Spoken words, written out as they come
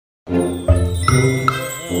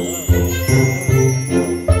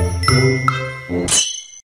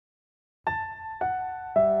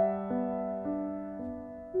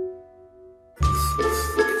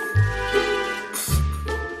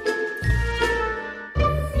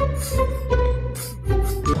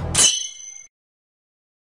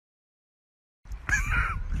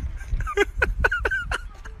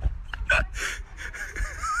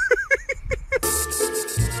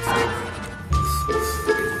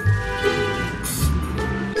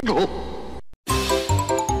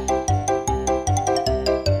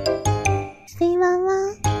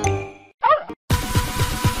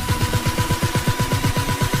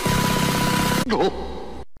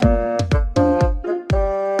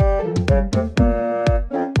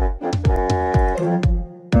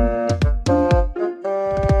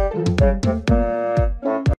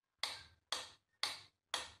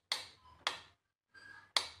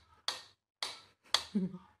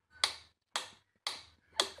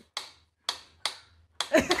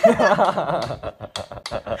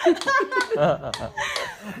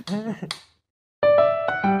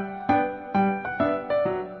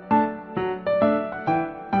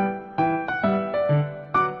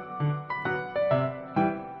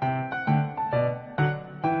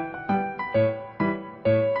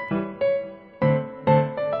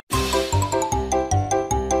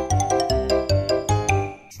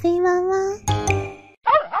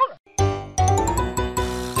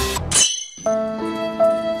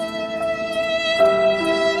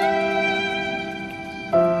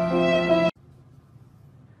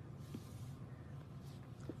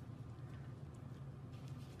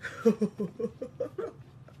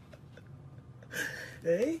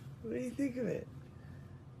Hey, what do you think of it?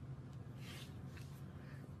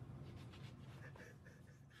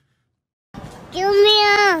 Give me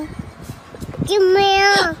a. Give me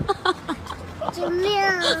a. Give me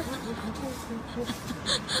a.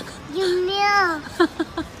 Give me a.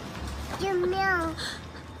 Give me a.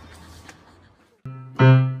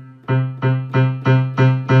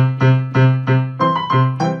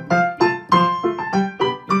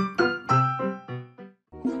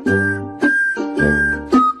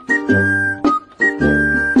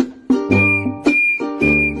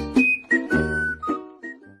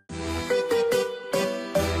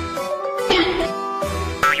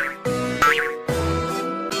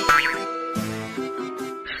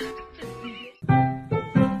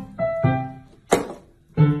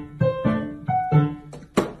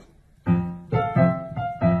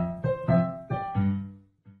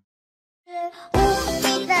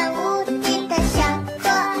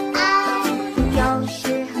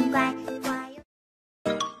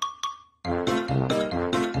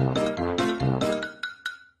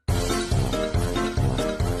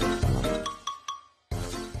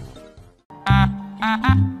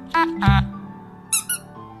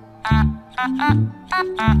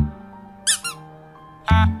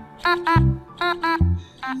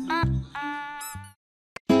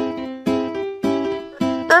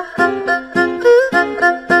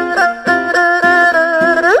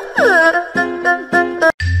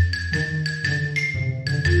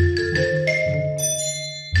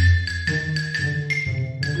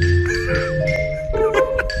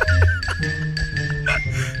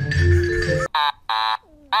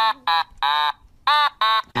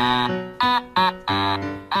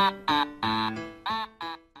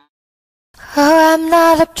 Oh, I'm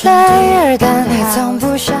not a player， 但你从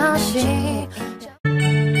不相信。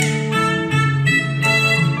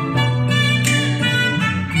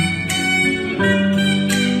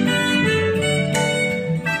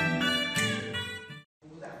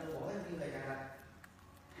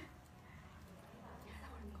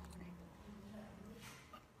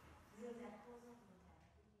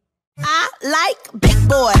I like big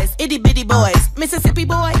boys, itty bitty boys, Mississippi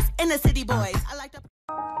boys, and the city boys. I like the.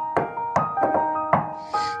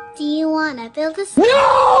 Do you want to build a?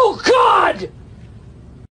 No, God!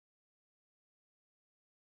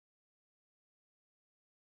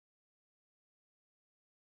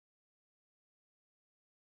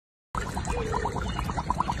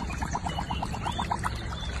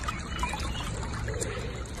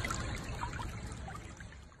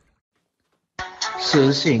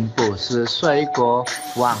实心不是水果，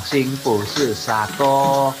妄心不是傻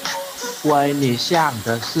瓜。为你想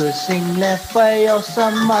的是心里会有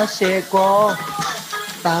什么结果？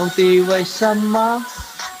到底为什么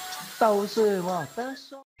都是我的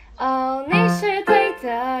错？哦，你是对的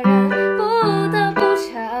人，不得不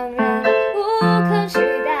承认，无可取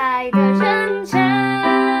代的认真。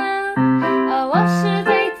哦，我是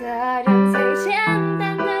对的人，最简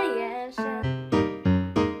单的眼神。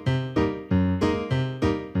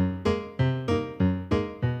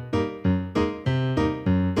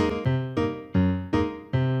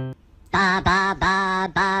Ba ba ba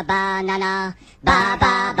ba banana, ba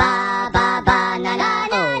ba ba ba banana,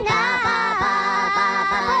 oh ba ba ba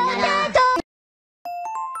ba banana.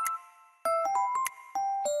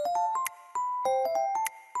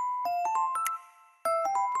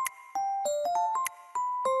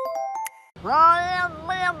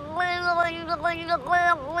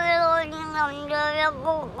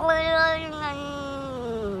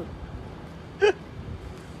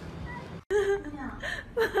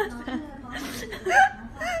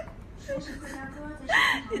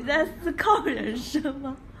你在思考人生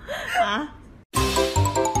吗？啊？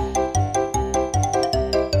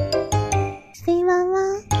飞妈妈。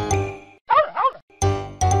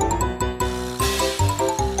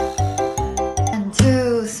One,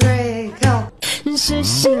 two, three, go。是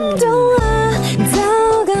心动了，糟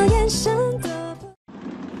糕眼神的。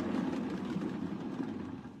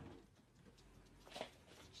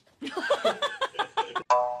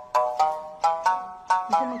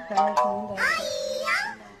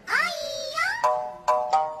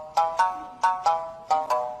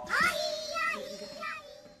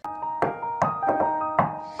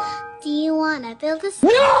on, I feel this.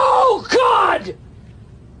 No, God!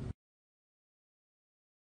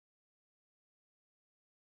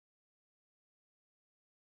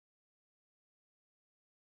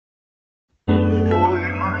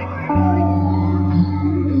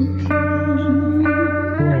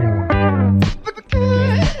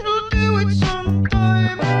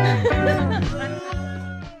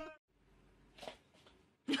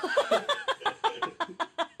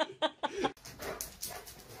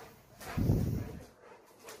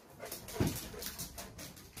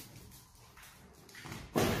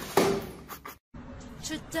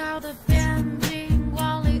赤道的边境，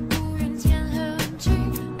万里无云天很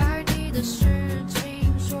近，爱你的事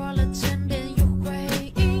情说了千遍有回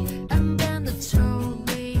应，岸边的丘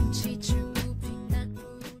陵，崎岖不平难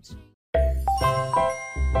入侵。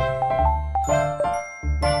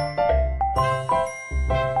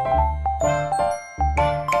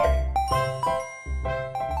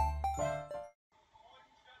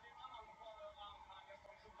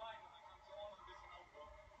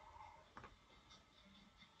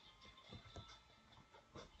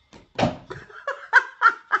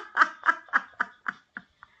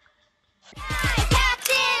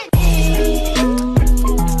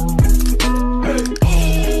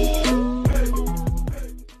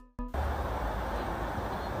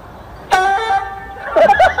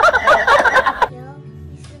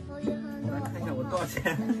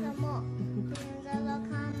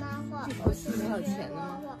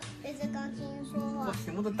我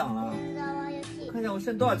屏幕都挡了，看一下我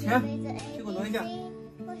剩多少钱，去给我挪一下。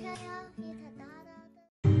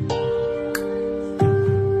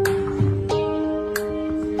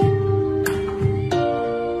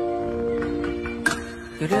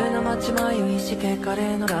夜の街迷いしけカレ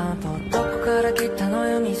ーのランプどこから来たの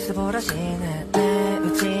よみすぼらしいねね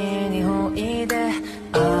うちにおいで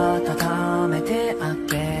温めてあ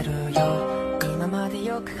げるよ今まで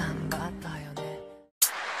よく頑張ったよね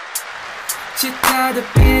其他的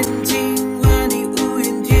边境和你乌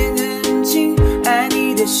云天很近爱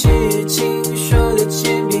你的事情说了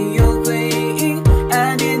千遍有回应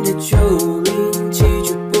岸边的丘陵崎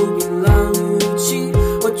岖不平浪无情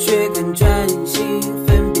我却更专心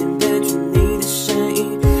分辨得出你的声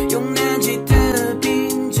音用难记的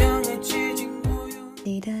冰将爱接近我用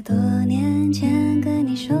记得多年前跟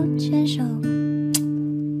你手牵手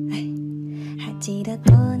还记得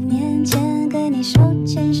多年前跟你手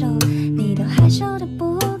牵手你都害羞的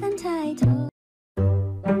不敢抬头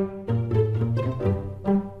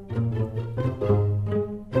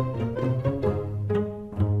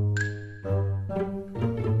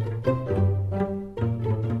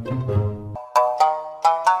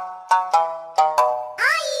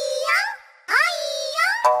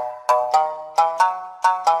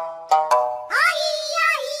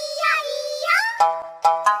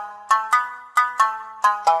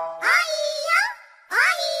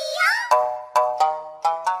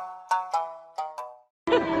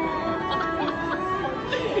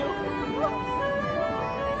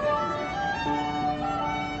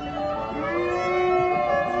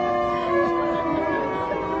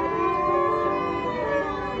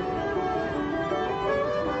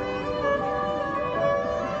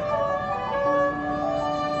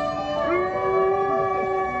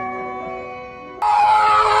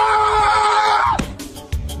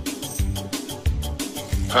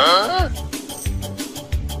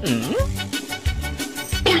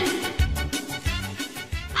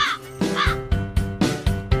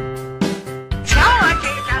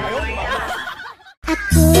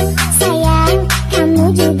Aku sayang,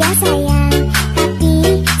 kamu juga sayang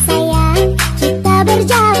Tapi sayang, kita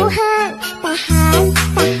berjauhan Tahan,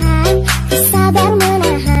 tahan, sabar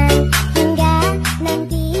menahan Hingga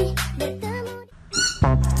nanti bertemu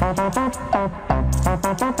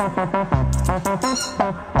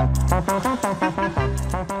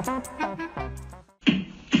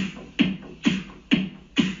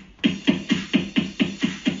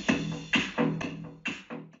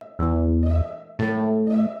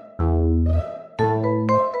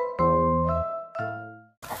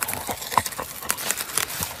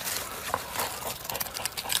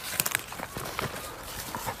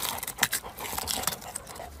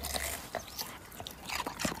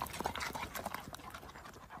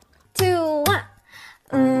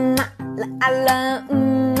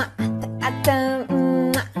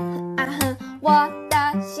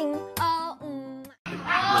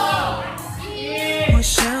我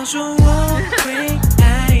想说我会爱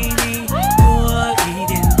你多一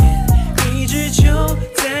点点，一直就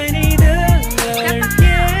在你的耳边，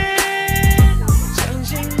相信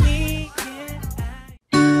你也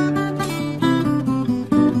爱。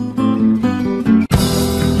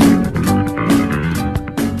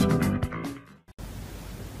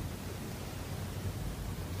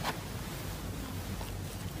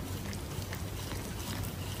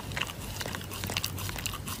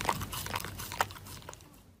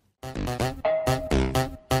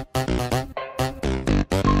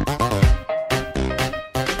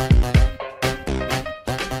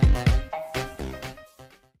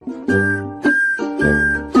了。